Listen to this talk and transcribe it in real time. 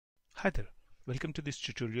Hi there, welcome to this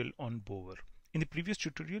tutorial on Bower. In the previous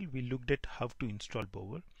tutorial, we looked at how to install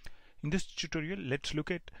Bower. In this tutorial, let's look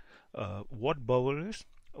at what Bower is,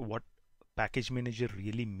 what package manager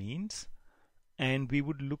really means, and we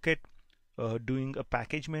would look at doing a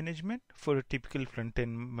package management for a typical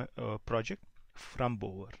front-end project from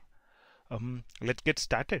Bower. Let's get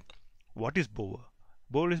started. What is Bower?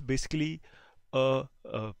 Bower is basically a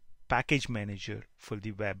package manager for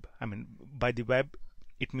the web. I mean, by the web,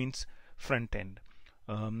 it means front end.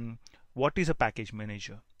 What is a package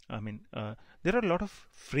manager? There are a lot of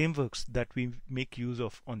frameworks that we make use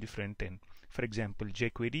of on the front end. For example,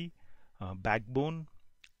 jQuery, Backbone,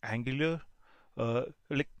 Angular,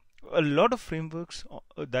 like a lot of frameworks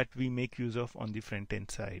that we make use of on the front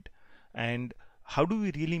end side. And how do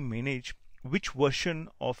we really manage which version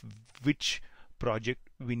of which project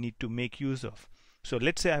we need to make use of? So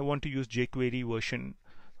let's say I want to use jQuery version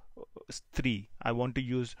 3. I want to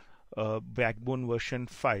use Backbone version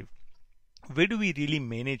 5. Where do we really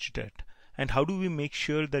manage that? And how do we make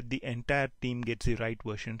sure that the entire team gets the right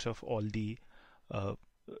versions of all the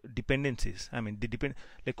dependencies? I mean,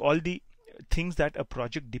 like all the things that a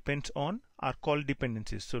project depends on are called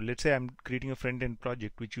dependencies. So let's say I'm creating a front-end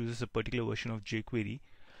project which uses a particular version of jQuery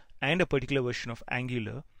and a particular version of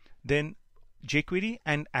Angular. Then jQuery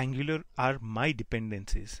and Angular are my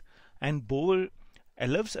dependencies. And Bower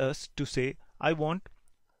allows us to say, I want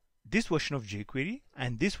this version of jQuery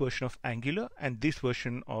and this version of Angular and this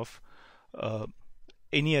version of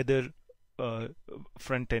any other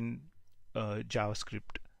front-end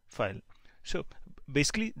JavaScript file. So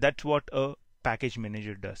basically that's what a package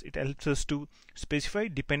manager does. It helps us to specify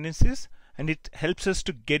dependencies and it helps us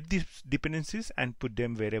to get these dependencies and put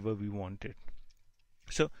them wherever we want it.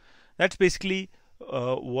 So that's basically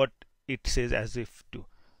what it says as if to.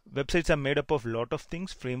 Websites are made up of a lot of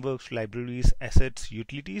things: frameworks, libraries, assets,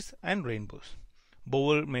 utilities, and rainbows.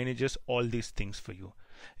 Bower manages all these things for you.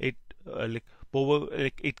 It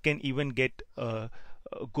it can even get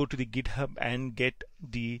go to the GitHub and get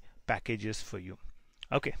the packages for you.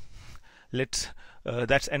 Okay, let's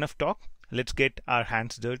that's enough talk. Let's get our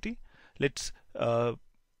hands dirty. Let's in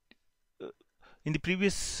the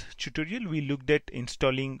previous tutorial we looked at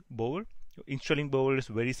installing Bower. Installing Bower is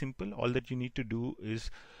very simple. All that you need to do is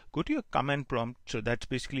go to your command prompt. So that's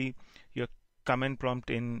basically your command prompt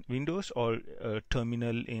in Windows or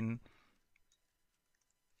terminal in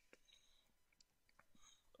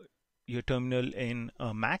your terminal in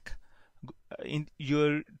Mac. In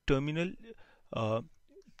your terminal,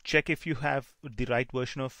 check if you have the right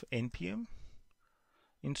version of npm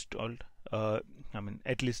installed.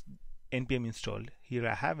 At least npm installed. Here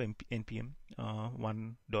I have npm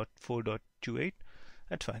 1.4.28.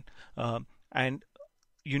 That's fine. And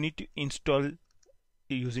you need to install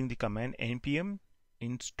using the command npm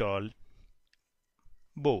install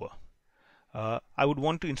Bower. I would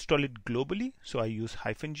want to install it globally, so I use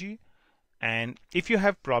 -g. And if you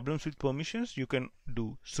have problems with permissions, you can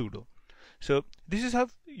do sudo. So this is how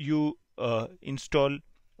you install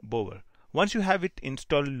Bower. Once you have it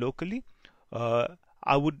installed locally,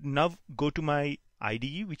 I would now go to my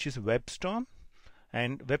IDE, which is WebStorm,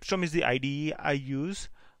 and WebStorm is the IDE I use.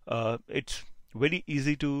 It's very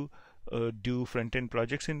easy to do front-end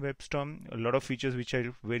projects in WebStorm. A lot of features which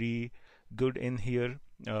are very good in here.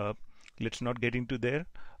 Let's not get into there.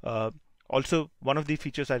 Also, one of the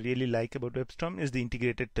features I really like about WebStorm is the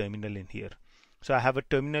integrated terminal in here. So I have a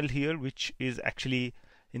terminal here which is actually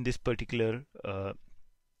in this particular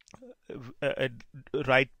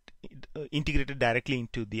integrated directly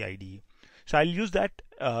into the IDE. So I'll use that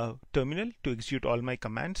terminal to execute all my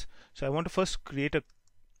commands. So I want to first create a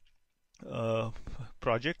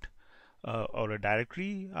project or a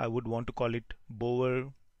directory. I would want to call it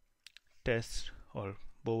Bower test or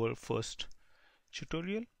Bower first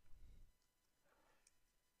tutorial,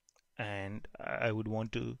 and I would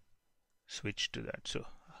want to switch to that. So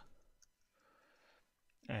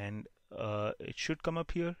and it should come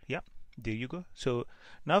up here. Yeah, there you go. So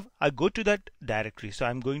now I go to that directory. So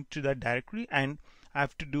I'm going to that directory and I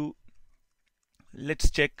have to do,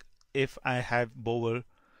 let's check if I have Bower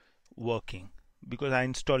working. Because I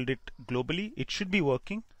installed it globally, it should be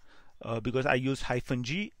working because I use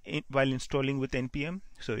 -g while installing with npm,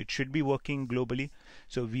 so it should be working globally.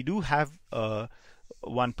 So we do have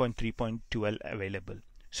 1.3.12 available.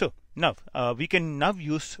 So now we can now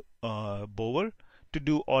use Bower to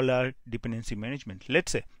do all our dependency management.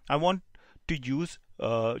 Let's say I want to use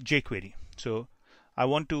jQuery. So I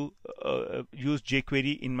want to use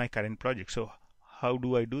jQuery in my current project. So how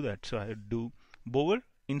do I do that? So I do Bower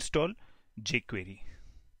install jQuery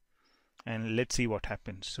and let's see what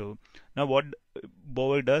happens. So now what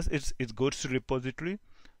Bower does is it goes to repository,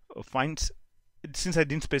 finds, since I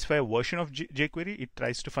didn't specify a version of jQuery, it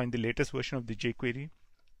tries to find the latest version of the jQuery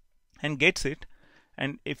and gets it.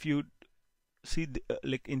 And if you see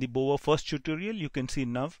like in the Bower first tutorial, you can see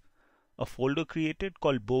now a folder created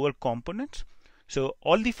called Bower components. So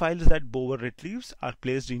all the files that Bower retrieves are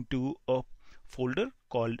placed into a folder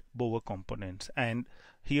called Bower components. And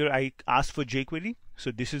here I ask for jQuery.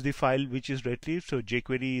 So this is the file which is retrieved. So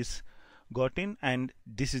jQuery is got in, and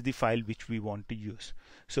this is the file which we want to use.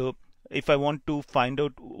 So if I want to find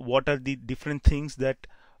out what are the different things that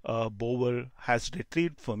Bower has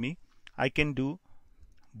retrieved for me, I can do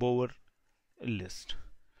Bower list.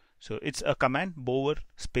 So it's a command, Bower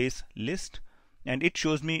space list, and it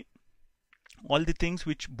shows me all the things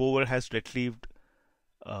which Bower has retrieved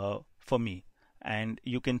for me. And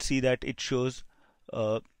you can see that it shows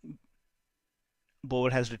Bower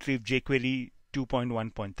has retrieved jQuery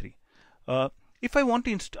 2.1.3. If I want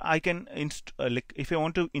to I can like if I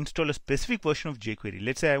want to install a specific version of jQuery,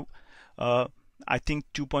 let's say I think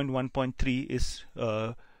 2.1.3 is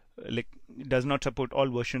like does not support all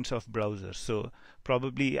versions of browsers. So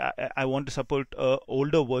probably I want to support a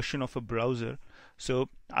older version of a browser. So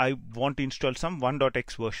I want to install some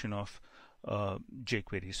 1.x version of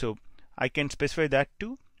jQuery. So I can specify that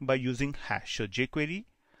too by using hash. So jQuery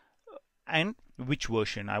and which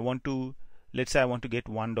version I want to. Let's say I want to get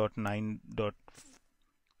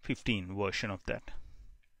 1.9.15 version of that.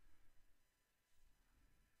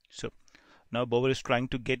 So now Bower is trying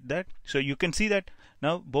to get that. So you can see that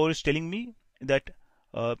now Bower is telling me that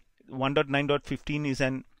 1.9.15 is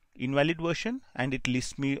an invalid version, and it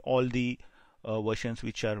lists me all the versions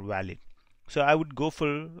which are valid. So I would go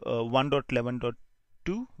for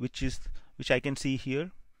 1.11.2, which I can see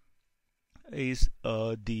here is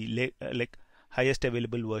the like highest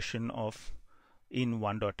available version of in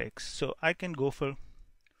 1.x. So I can go for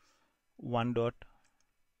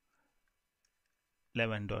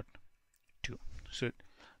 1.11.2. So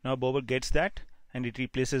now Bower gets that, and it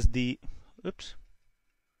replaces the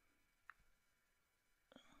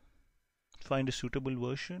find a suitable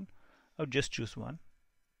version. I'll just choose one.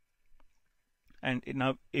 And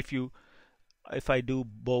now if I do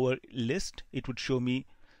Bower list, it would show me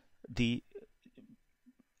the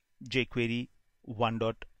jQuery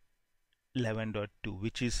 1.11.2,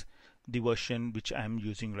 which is the version which I am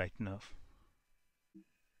using right now.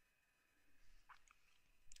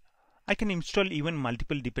 I can install even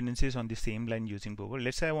multiple dependencies on the same line using Bower.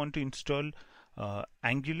 Let's say I want to install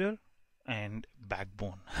Angular and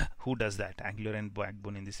Backbone. Who does that? Angular and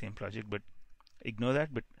Backbone in the same project, but ignore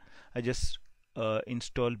that. But I just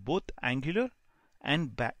install both Angular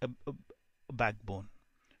and Backbone.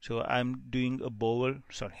 So I'm doing a Bower,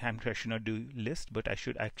 sorry, I should not do list, but I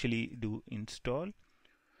should actually do install.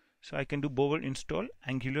 So I can do Bower install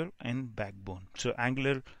Angular and Backbone. So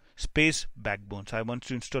Angular space Backbone. So I want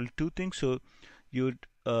to install two things. So you'd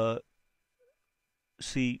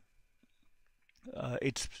see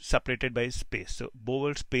it's separated by space. So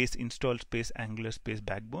Bower space install space Angular space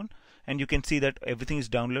Backbone, and you can see that everything is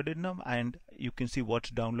downloaded now, and you can see what's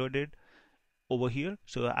downloaded over here.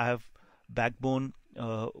 So I have Backbone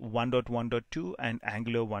 1.1.2 and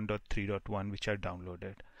Angular 1.3.1, which are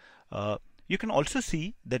downloaded. You can also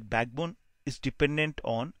see that Backbone is dependent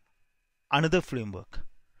on another framework.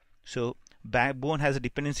 So Backbone has a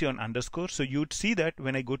dependency on underscore. So you'd see that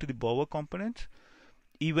when I go to the Bower components,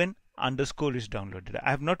 even underscore is downloaded.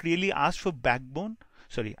 I have not really asked for Backbone.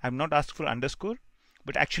 Sorry, I have not asked for underscore,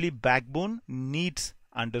 but actually Backbone needs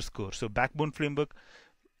underscore. So Backbone framework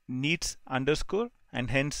needs underscore,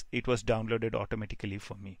 and hence it was downloaded automatically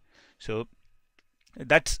for me. So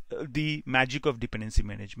that's the magic of dependency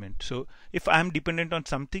management. So if I am dependent on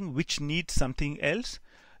something which needs something else,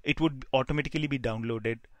 it would automatically be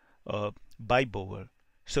downloaded by Bower.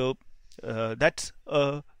 So that's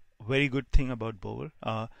a very good thing about Bower.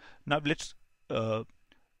 Now let's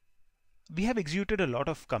we have executed a lot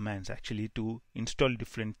of commands actually to install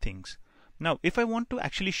different things. Now if I want to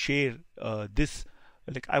actually share this,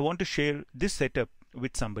 like I want to share this setup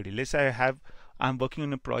with somebody. Let's say I'm working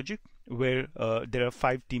on a project where there are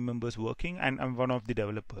 5 team members working, and I'm one of the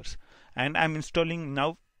developers, and I'm installing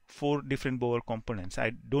now 4 different Bower components.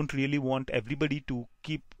 I don't really want everybody to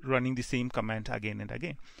keep running the same commands again and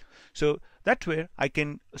again. So that's where I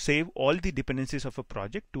can save all the dependencies of a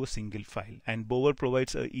project to a single file, and Bower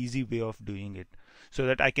provides an easy way of doing it, so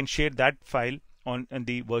that I can share that file on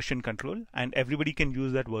the version control, and everybody can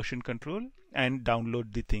use that version control and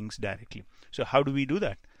download the things directly. So how do we do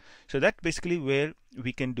that? So that's basically where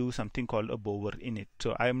we can do something called a Bower init.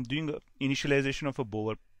 So I am doing a initialization of a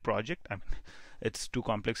Bower project. it's too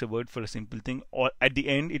complex a word for a simple thing, or at the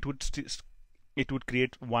end it would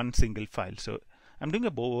create one single file. So I'm doing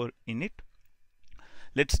a bower init.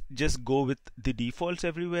 Let's just go with the defaults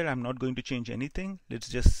everywhere. I'm not going to change anything. Let's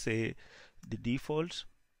just say the defaults,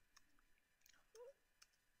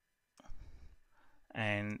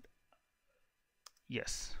 and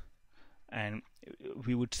yes, and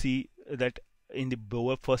we would see that in the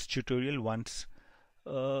bower first tutorial, once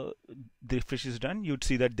the refresh is done, you'd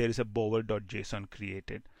see that there is a bower.json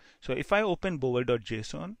created. So if I open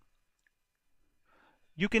bower.json,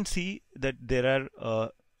 you can see that there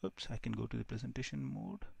are oops, I can go to the presentation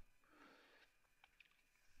mode.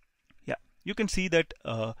 Yeah, you can see that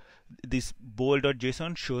this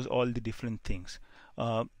bower.json shows all the different things.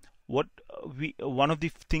 One of the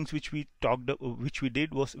things which we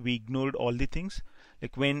did was we ignored all the things.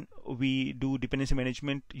 Like when we do dependency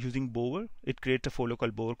management using bower, it creates a folder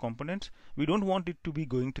called bower components. We don't want it to be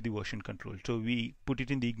going to the version control, so we put it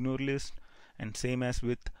in the ignore list. And same as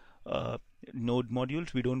with node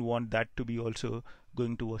modules, we don't want that to be also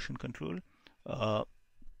going to version control.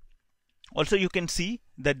 Also, you can see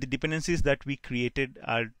that the dependencies that we created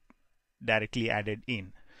are directly added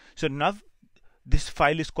in. So now this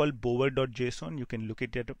file is called bower.json. You can look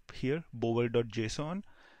at it up here, bower.json,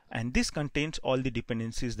 and this contains all the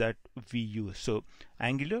dependencies that we use. So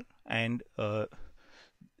Angular and the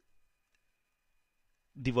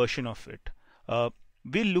version of it.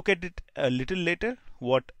 We'll look at it a little later,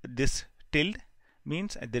 what this tilde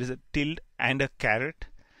means. There is a tilde and a caret.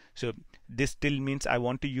 So this tilde means I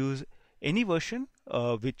want to use any version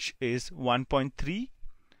which is 1.3.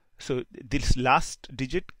 So this last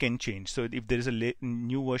digit can change. So if there is a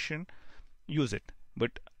new version, use it.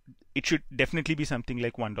 But it should definitely be something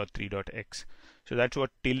like 1.3.x. So that's what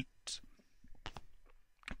tilde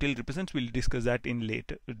represents. We'll discuss that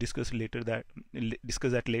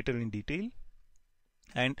discuss that later in detail.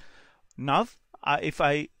 And now if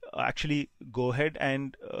I actually go ahead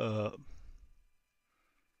and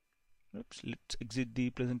let's exit the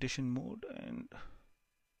presentation mode, and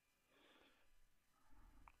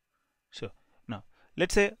so now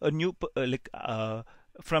let's say a new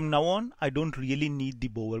from now on I don't really need the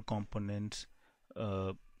bower components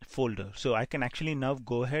folder, so I can actually now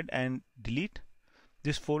go ahead and delete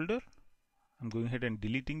this folder. I'm going ahead and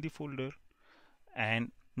deleting the folder,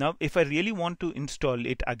 and now if I really want to install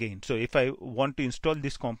it again, so if I want to install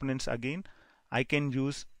these components again, I can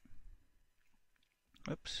use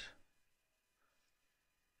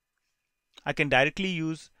I can directly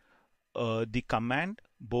use the command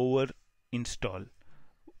bower install.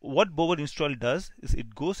 What bower install does is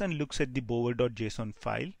it goes and looks at the bower.json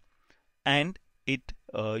file, and it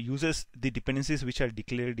uses the dependencies which are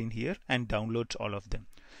declared in here and downloads all of them.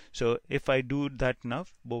 So if I do that now,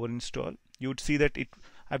 bower install, you would see that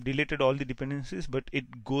I've deleted all the dependencies, but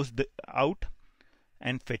it goes out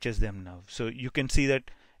and fetches them now. So you can see that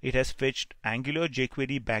it has fetched Angular,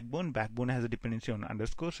 jQuery, Backbone. Backbone has a dependency on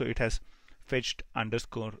underscore, so it has fetched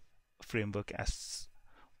underscore framework as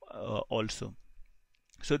also.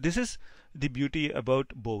 So this is the beauty about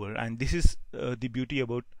bower, and this is the beauty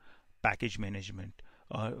about package management.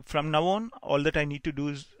 From now on, all that I need to do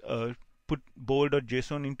is put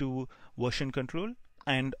bower.json into version control,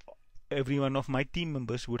 and every one of my team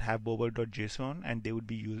members would have bower.json, and they would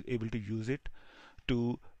be able to use it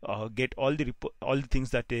to get all the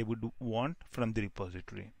things that they would want from the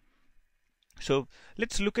repository. So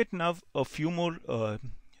let's look at now a few more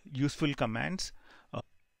useful commands.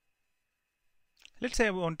 Let's say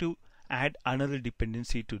I want to add another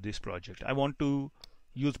dependency to this project. I want to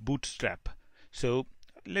use Bootstrap. So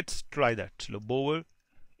let's try that. So bower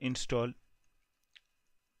install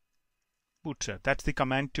Bootstrap. That's the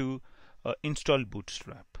command to install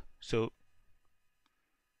Bootstrap. So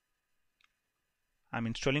I'm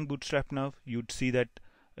installing Bootstrap now. You'd see that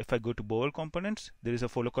if I go to bower components, there is a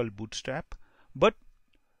folder called Bootstrap, but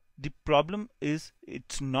the problem is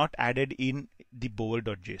it's not added in the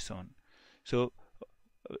bower.json. So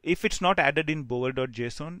if it's not added in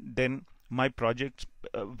bower.json, then my projects,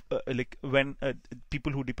 like when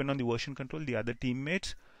people who depend on the version control, the other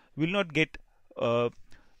teammates, will not get a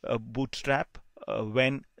Bootstrap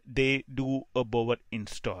when they do a bower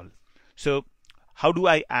install. So how do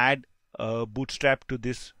I add Bootstrap to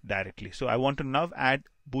this directly? So I want to now add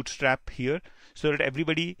Bootstrap here, so that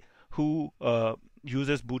everybody who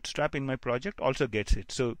uses Bootstrap in my project also gets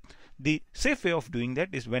it. So the safe way of doing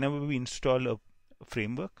that is whenever we install a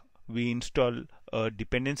framework, we install a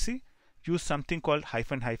dependency, use something called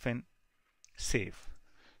 --save.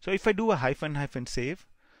 So if I do a --save,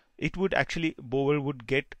 it would actually, bower would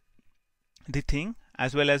get the thing,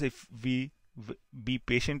 as well as if we be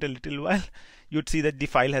patient a little while, you'd see that the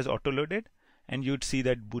file has auto-loaded, and you'd see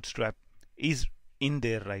that Bootstrap is in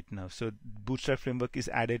there right now. So Bootstrap framework is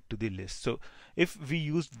added to the list. So if we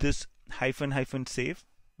use this -- save,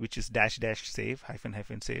 which is -- save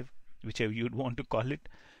 -- save, whichever you'd want to call it,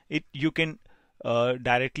 you can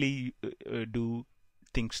directly do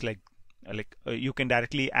things like you can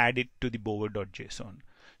directly add it to the bower.json.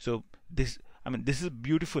 So this is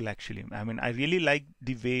beautiful actually. I really like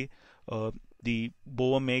the way the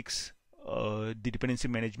Bower makes the dependency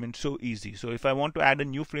management so easy. So if I want to add a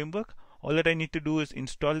new framework, all that I need to do is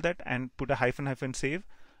install that and put a -- save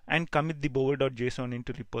and commit the bower.json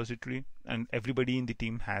into repository, and everybody in the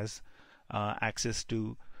team has access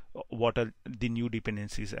to what are the new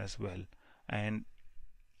dependencies as well. And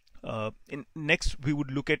next we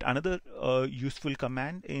would look at another useful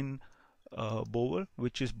command in Bower,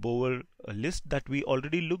 which is Bower list that we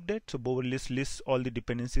already looked at. So Bower list lists all the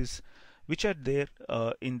dependencies which are there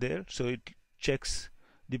in there. So it checks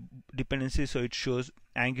the dependencies. So it shows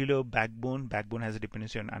Angular backbone has a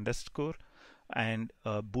dependency on underscore, and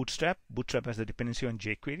Bootstrap has a dependency on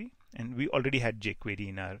jQuery, and we already had jQuery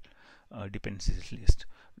in our dependencies list.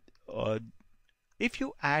 If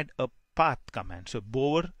you add a path command, so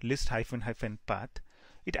Bower list -- path,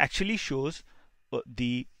 it actually shows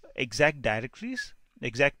the exact directories,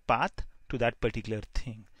 exact path to that particular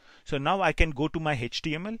thing. So now I can go to my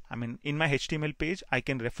HTML. In my HTML page, I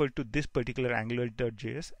can refer to this particular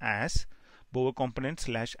angular.js as Bower component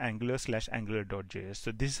 /angular/angular.js.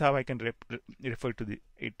 So this is how I can refer to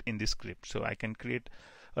it in this script. So I can create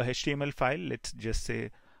a HTML file. Let's just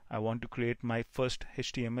say I want to create my first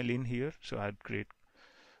HTML in here. So I'd create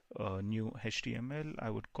a new HTML. I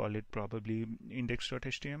would call it probably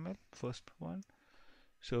index.html, first one.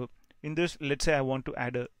 So in this, let's say I want to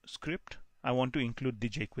add a script. I want to include the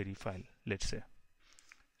jQuery file. Let's say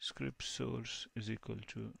script source is equal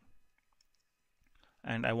to,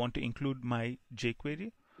 and I want to include my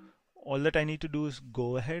jQuery. All that I need to do is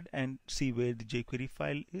go ahead and see where the jQuery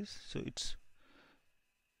file is. So it's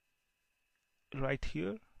right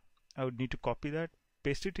here. I would need to copy that,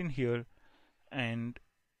 paste it in here, and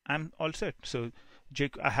I'm all set. So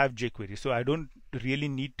I have jQuery, so I don't really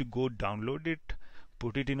need to go download it,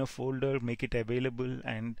 put it in a folder, make it available,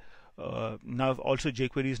 and now also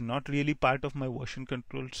jQuery is not really part of my version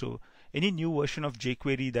control. So any new version of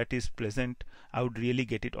jQuery that is present, I would really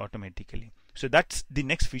get it automatically. So that's the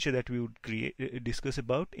next feature that we would discuss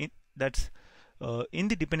about. That's in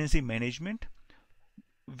the dependency management.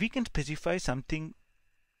 We can specify something,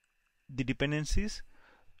 the dependencies,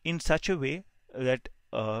 in such a way that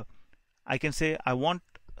I can say I want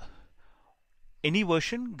any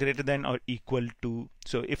version greater than or equal to.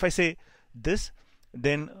 So if I say this,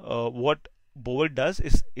 then what Bower does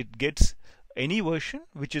is it gets any version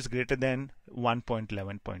which is greater than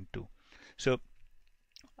 1.11.2. So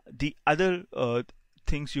the other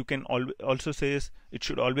things you can also say is it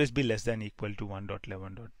should always be less than equal to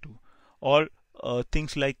 1.11.2, or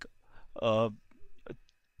things like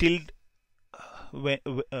tilde.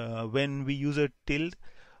 When we use a tilde,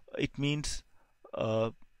 it means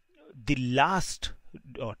the last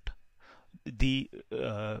dot, the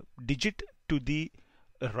digit to the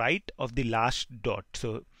right of the last dot.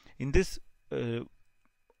 So in this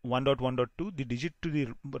 1.1.2, the digit to the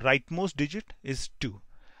rightmost digit is 2.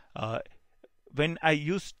 When I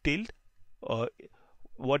use tilde,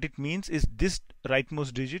 what it means is this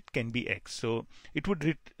rightmost digit can be x. So it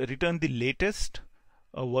would return the latest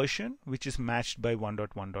version which is matched by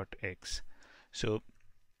 1.1.x. So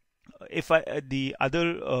if the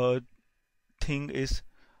other thing is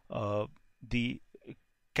the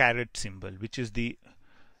caret symbol, which is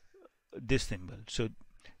this symbol. So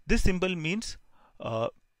this symbol means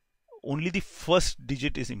only the first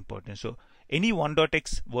digit is important. So any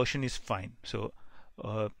 1.x version is fine. So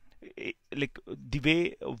like the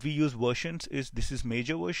way we use versions is this is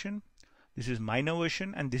major version, this is minor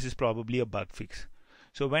version, and this is probably a bug fix.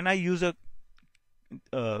 So when I use a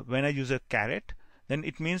caret, then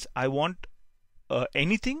it means I want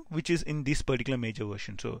anything which is in this particular major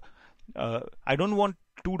version. So I don't want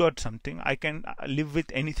 2 dot something. I can live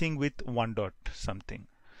with anything with 1 dot something.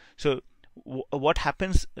 So what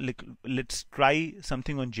happens, like, let's try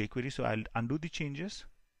something on jQuery. So I'll undo the changes.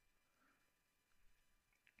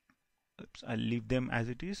 Oops, I'll leave them as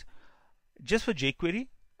it is. Just for jQuery,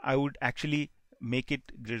 I would actually make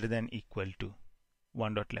it greater than equal to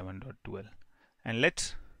 1.11.12. And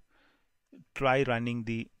let's try running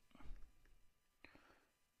the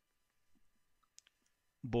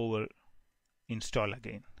Bower install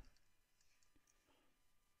again.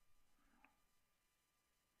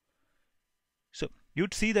 So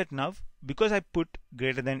you'd see that now, because I put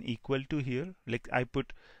greater than equal to here, like I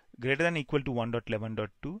put greater than equal to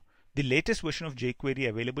 1.11.2, the latest version of jQuery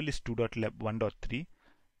available is 2.1.3,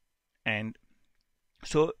 and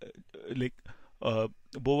so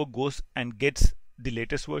Bower goes and gets the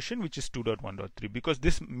latest version, which is 2.1.3, because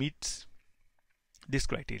this meets this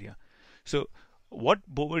criteria. So what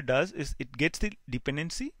Bower does is it gets the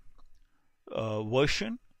dependency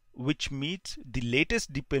version which meets the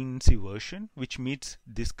latest dependency version which meets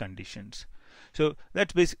these conditions. So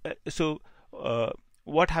that's basically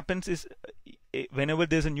what happens is whenever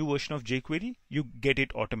there's a new version of jQuery, you get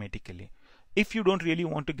it automatically. If you don't really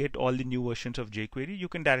want to get all the new versions of jQuery, you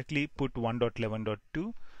can directly put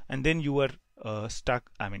 1.11.2 and then you are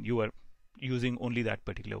stuck. I mean, you are using only that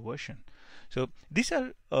particular version. So these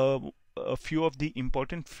are a few of the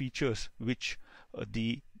important features which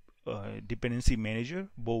the dependency manager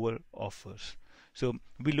Bower offers. So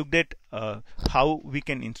we looked at how we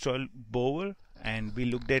can install Bower, and we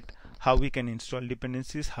looked at how we can install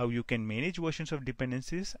dependencies, how you can manage versions of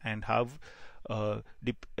dependencies, and how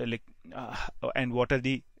and what are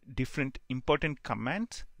the different important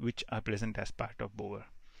commands which are present as part of Bower.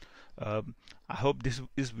 I hope this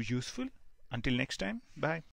is useful. Until next time, bye.